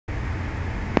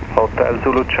Hotel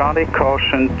Zulu Charlie,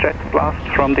 caution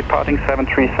Jetblast from departing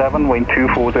 737, wind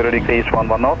 240 degrees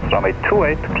 11 knots, runway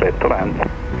 28, clear to land.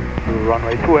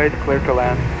 Runway 28, clear to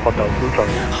land, Hotel Zulu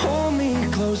Charlie. Hold me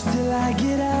close till I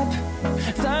get up,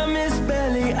 time is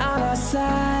barely on our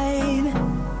side.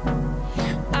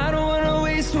 I don't wanna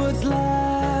waste what's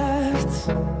left.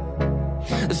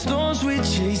 The storms we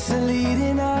chase are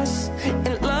leading us,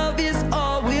 and love is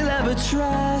all we'll ever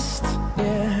trust.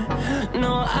 Yeah,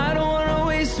 no, I don't wanna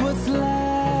waste what's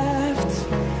left.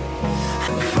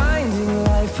 Finding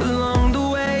life along the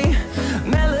way,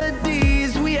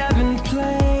 melodies we haven't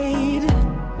played.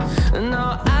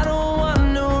 No, I don't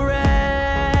want no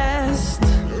rest.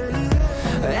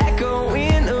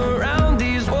 Echoing around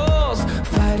these walls,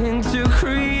 fighting to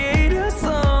create a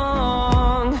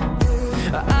song.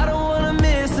 I don't wanna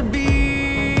miss a beat.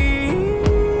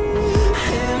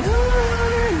 And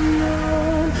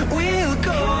on we'll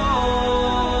go,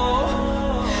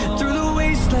 through the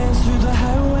wastelands, through the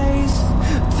highways,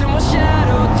 till my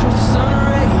shadow turns to sun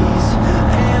rays.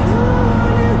 And on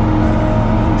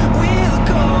we'll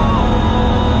go,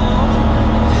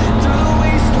 through the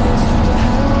wastelands, through the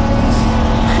highways.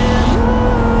 And on we'll go.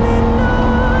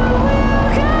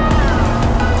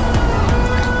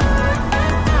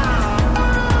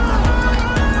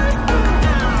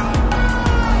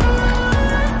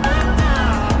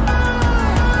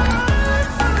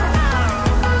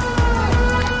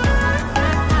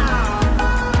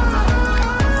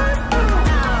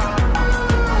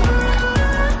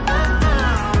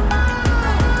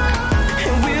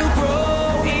 And we'll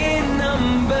grow in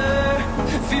number,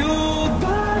 fueled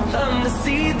by them to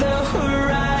see the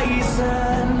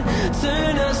horizon,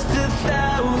 turn us to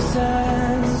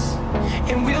thousands.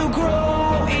 And we'll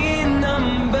grow in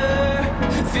number,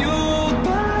 fueled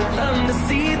by them to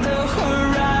see the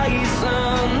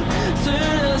horizon,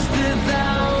 turn us to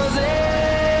thousands.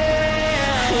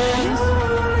 And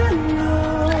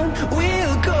on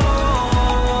we'll go,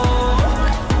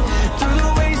 through the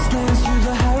wastelands, through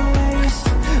the highways,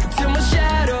 till my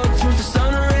shadow turns to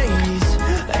sun rays.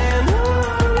 And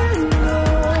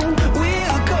on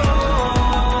we'll go,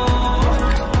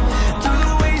 through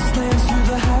the wastelands, through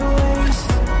the highways.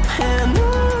 And on.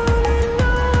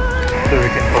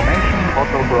 Zurich information,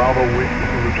 Hotel Bravo Whiskey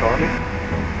Zulu Charlie.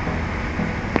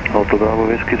 Hotel Bravo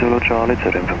Whiskey Zulu Charlie,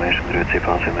 ZRH information, grüezi,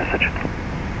 pass your message.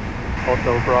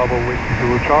 Hotel Bravo Whiskey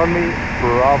Zulu Charlie,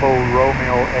 Bravo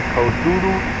Romeo Echo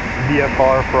Zulu,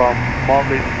 VFR from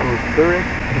Mollis to Zurich,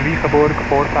 Riegeborg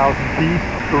 4000 feet,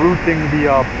 routing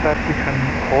via Vatican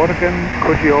Organ.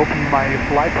 Could you open my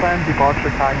flight plan,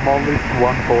 departure time Mollis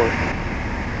 14?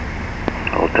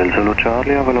 Hotel Zulu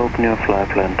Charlie, I will open your flight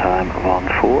plan time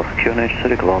 14, QNH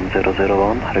Zurich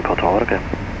 1001, record Organ.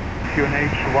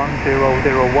 QNH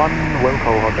 1001,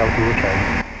 Wilco Hotel Zulu Charlie.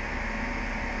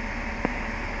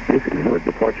 This is North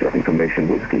Departure Information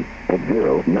Whiskey at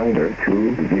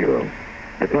 0920.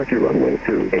 Departure runway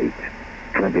 28.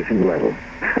 Transition level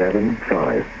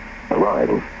 75.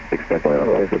 Arrivals expect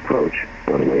authorized approach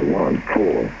runway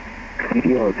 14.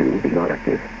 CTR2 is not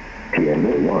active.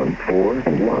 TMA 14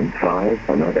 and 15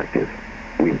 are not active.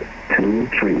 Wind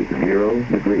 230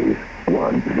 degrees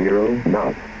 10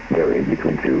 knots. Varying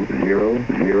between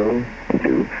 200 and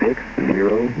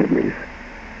 260 degrees.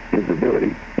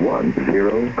 Visibility 10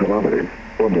 kilometers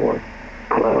or more.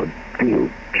 Cloud field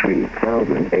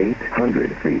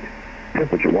 3,800 feet.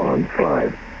 Temperature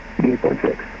 15,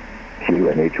 8.6.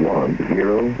 QNH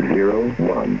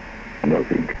 1001. No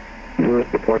seat.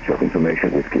 Zurich Departure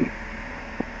Information Whiskey.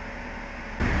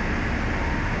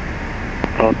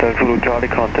 Hotel Zulu Charlie,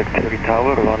 contact Zurich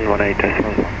Tower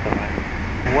 118.1.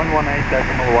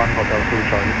 118.1 Hotel Zulu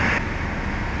Charlie.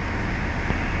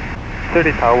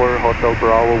 30 Tower, Hotel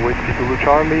Bravo Whiskey Zulu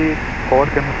Charlie,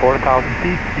 Organ 4000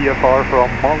 feet, VFR from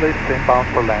Mollis, inbound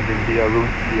for landing via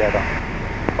route Sierra.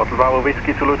 Hotel Bravo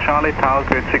Whiskey Zulu Charlie, Tower,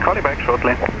 grüezi, call you back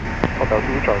shortly. Hotel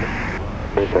Zulu Charlie.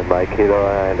 37 by Kilo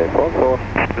and 14.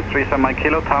 The 37 Mike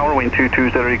Kilo Tower, wind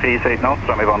 220 degrees 8 knots,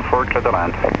 runway 14, clear to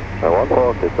land.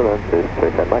 14, distance is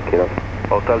 37 by Kilo.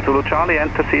 Hotel Zulu Charlie,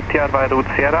 enter CTR via route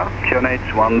Sierra,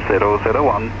 QNH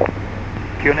 1001.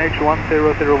 QNH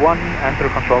 1001, enter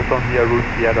control zone via route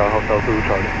Sierra, Hotel Zulu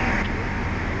Charlie.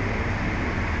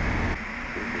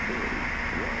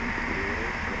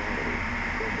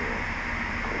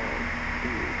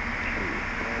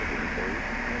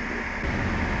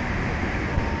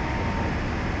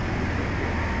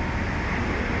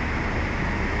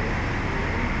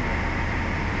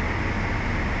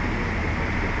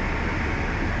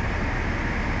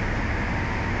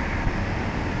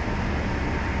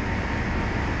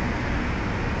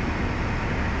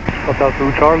 Hotel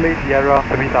Zulu Charlie, Sierra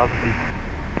 3000 feet.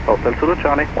 Hotel Zulu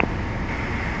Charlie.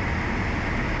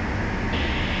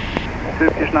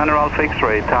 Turkish 9 Alpha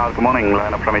X-ray, tower, good morning,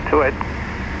 line up from 28.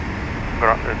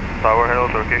 Tower Hill,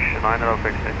 Turkish 9 Alpha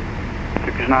X-ray.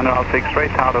 Turkish 9 Alpha X-ray,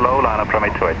 tower low, line up from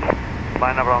 28.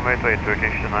 Line up from 28,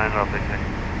 Turkish 9 Alpha X-ray.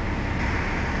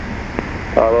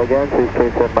 Tower again,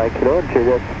 637 Mike Kilo,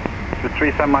 Juliet.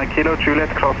 237 Mike Kilo, Juliet,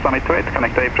 cross summit 28,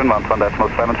 connect apron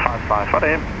 11.755, are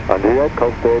you? On Juliet,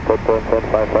 cross to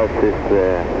 8.755,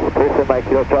 637 Mike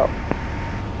Kilo, ciao.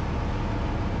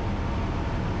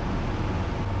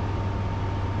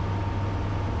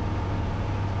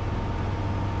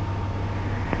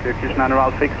 Turkish 9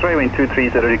 Alpha X-ray, wind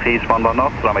 230 degrees, 11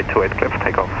 knots, runway 28, clear for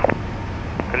takeoff.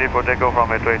 Clear for takeoff,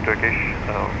 runway 28, Turkish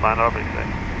 9 Alpha X-ray.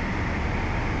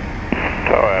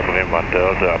 Tower Bremen 1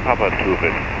 Delta, Papa 2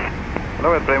 bit.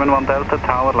 Hello, at Bremen 1 Delta,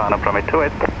 tower, line up runway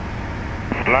 28.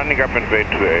 Lining up in bay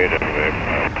 28 at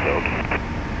Bremen Delta.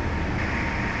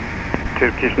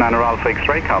 Turkish 9 Alpha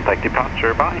X-ray, contact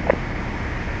departure, bye.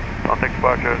 Contact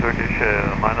departure, Turkish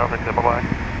 9 Alpha X-ray, bye-bye.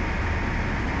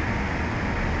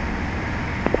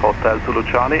 Hotel Zulu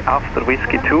Charlie, after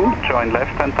Whiskey 2, join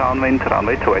left-hand downwind,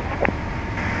 runway 28.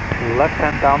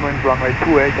 Left-hand downwind, runway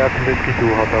 28, after Whiskey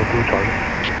 2, Hotel Zulu Charlie.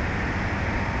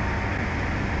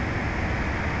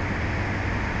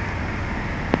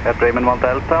 At Bremen 1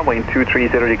 Delta, wind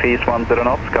 230 degrees, 10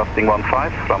 knots, gusting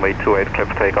 15, runway 28, clear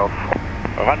for takeoff.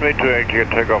 Runway 28, clear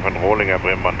takeoff and rolling at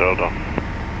Bremen 1 Delta.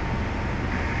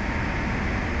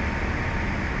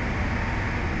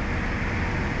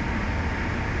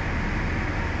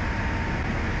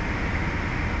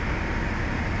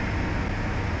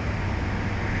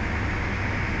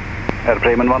 At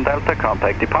Bremen 1 Delta,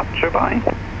 contact departure, bye.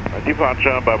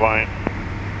 Departure, bye-bye.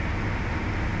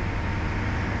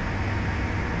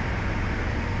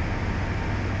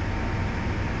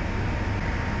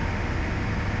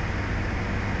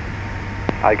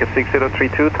 Iger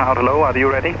 6032, tower hello, are you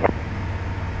ready?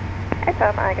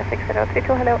 Affirm, Iger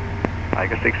 6032, hello.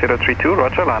 Iger 6032,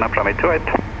 roger, line up runway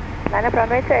 28. Line up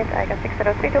runway 28, Iger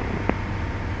 6032.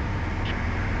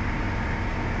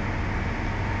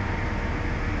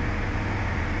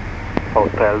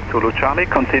 Hotel Zulu Charlie,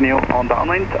 continue on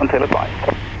downwind until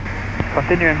advised.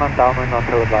 Continuing on downwind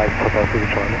until advised, Hotel Zulu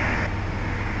Charlie.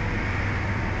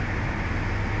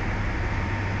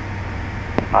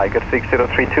 Iger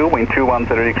 6032, wind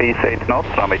 210 degrees, 8 knots,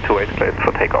 runway 28, cleared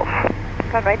for takeoff.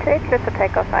 Runway 28, cleared for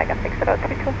takeoff, Iger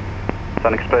 6032.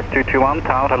 Sun Express 221,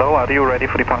 tower hello, are you ready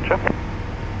for departure?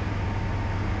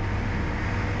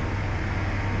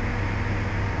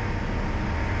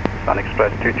 Sun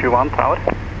Express 221, tower.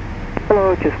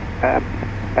 Hello, just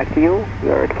back to you. We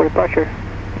are ready for departure.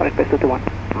 Sun Express 221.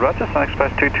 Roger, Sun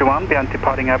Express 221, behind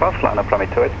departing Airbus, line up runway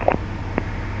 28.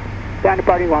 Down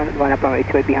departing one, line up runway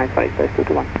 28 behind Sun Express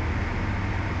 221.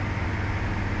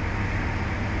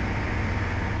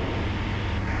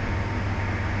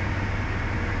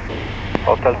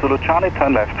 Hotel Zulu Charlie,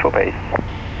 turn left for base.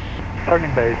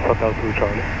 Turning base, Hotel Zulu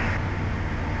Charlie.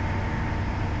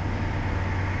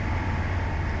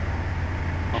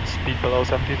 On speed below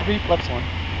 73, flaps 1.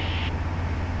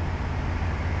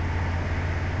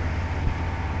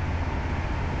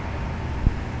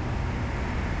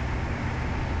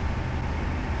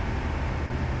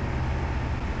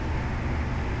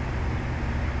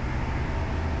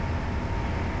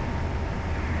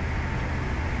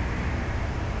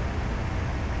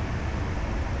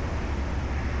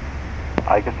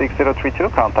 Iger 6032,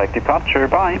 contact departure,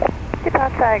 bye.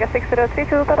 Departure, Iger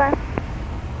 6032, bye-bye.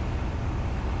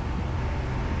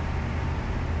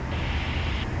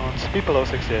 On speed below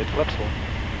 68, flaps 4.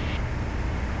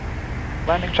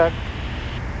 Landing check,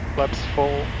 flaps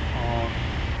full on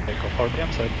takeoff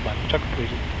RPM set, landing check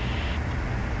completed.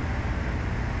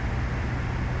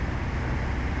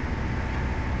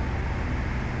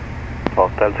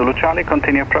 Hotel Zulu Charlie,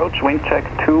 continue approach, wind check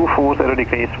 240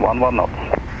 degrees, 11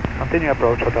 knots. Continue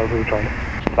approach, Hotel Zulu Charlie.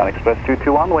 Sun Express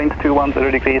 221, wind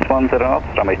 210 degrees, 10 knots,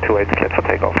 runway 28, cleared for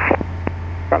takeoff.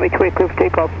 Runway 28, clear for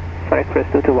takeoff. Sun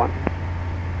Express 221.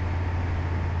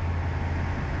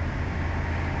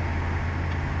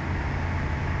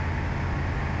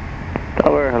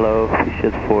 Tower, hello,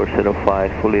 Jet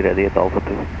 405, fully ready at Alpha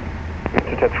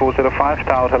 2. Jet 405,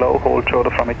 tower hello, hold short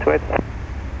of runway 28.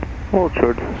 Hold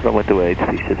short, runway 28,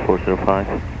 Jet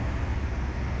 405.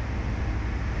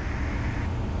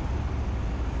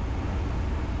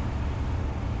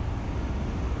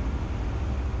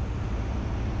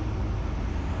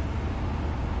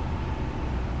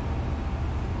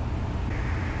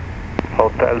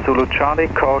 Hotel Zulu Charlie,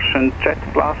 caution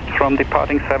Jetblast from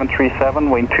departing 737,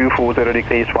 wind 240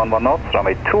 degrees, 11 knots,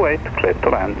 runway 28, cleared to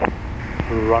land.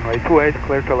 Runway 28,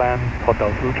 clear to land,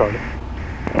 Hotel Zulu Charlie.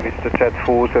 Mr. Jet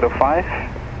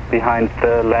 405, behind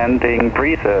the landing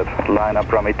breather. Line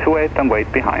up runway 28 and wait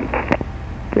behind.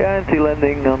 Yeah, empty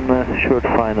landing on short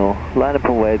final. Line up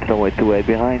and wait, runway 28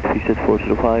 behind, VZ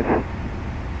 405.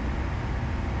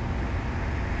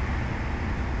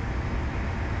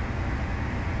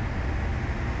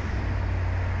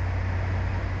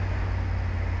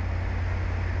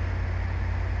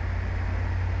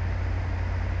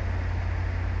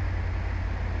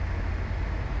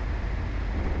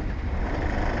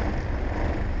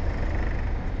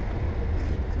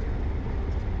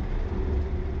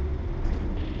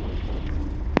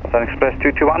 Sun Express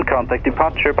 221, contact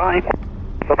departure, bye.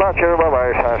 Departure,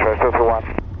 bye-bye, Sun Express 221.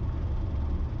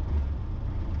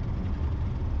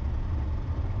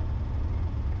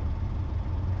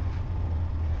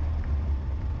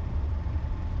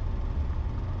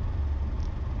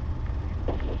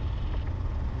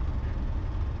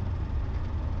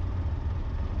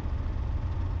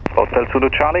 Hotel Zulu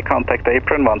Charlie, contact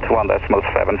apron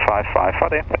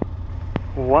 121.755, Ade.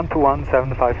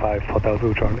 121.755, Hotel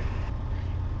Zulu Charlie.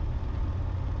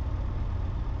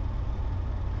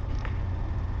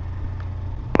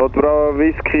 Hot Bravo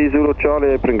Whiskey Zulu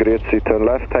Charlie, apron grüezi, turn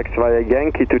left taxiway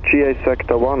Yankee to GA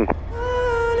sector 1.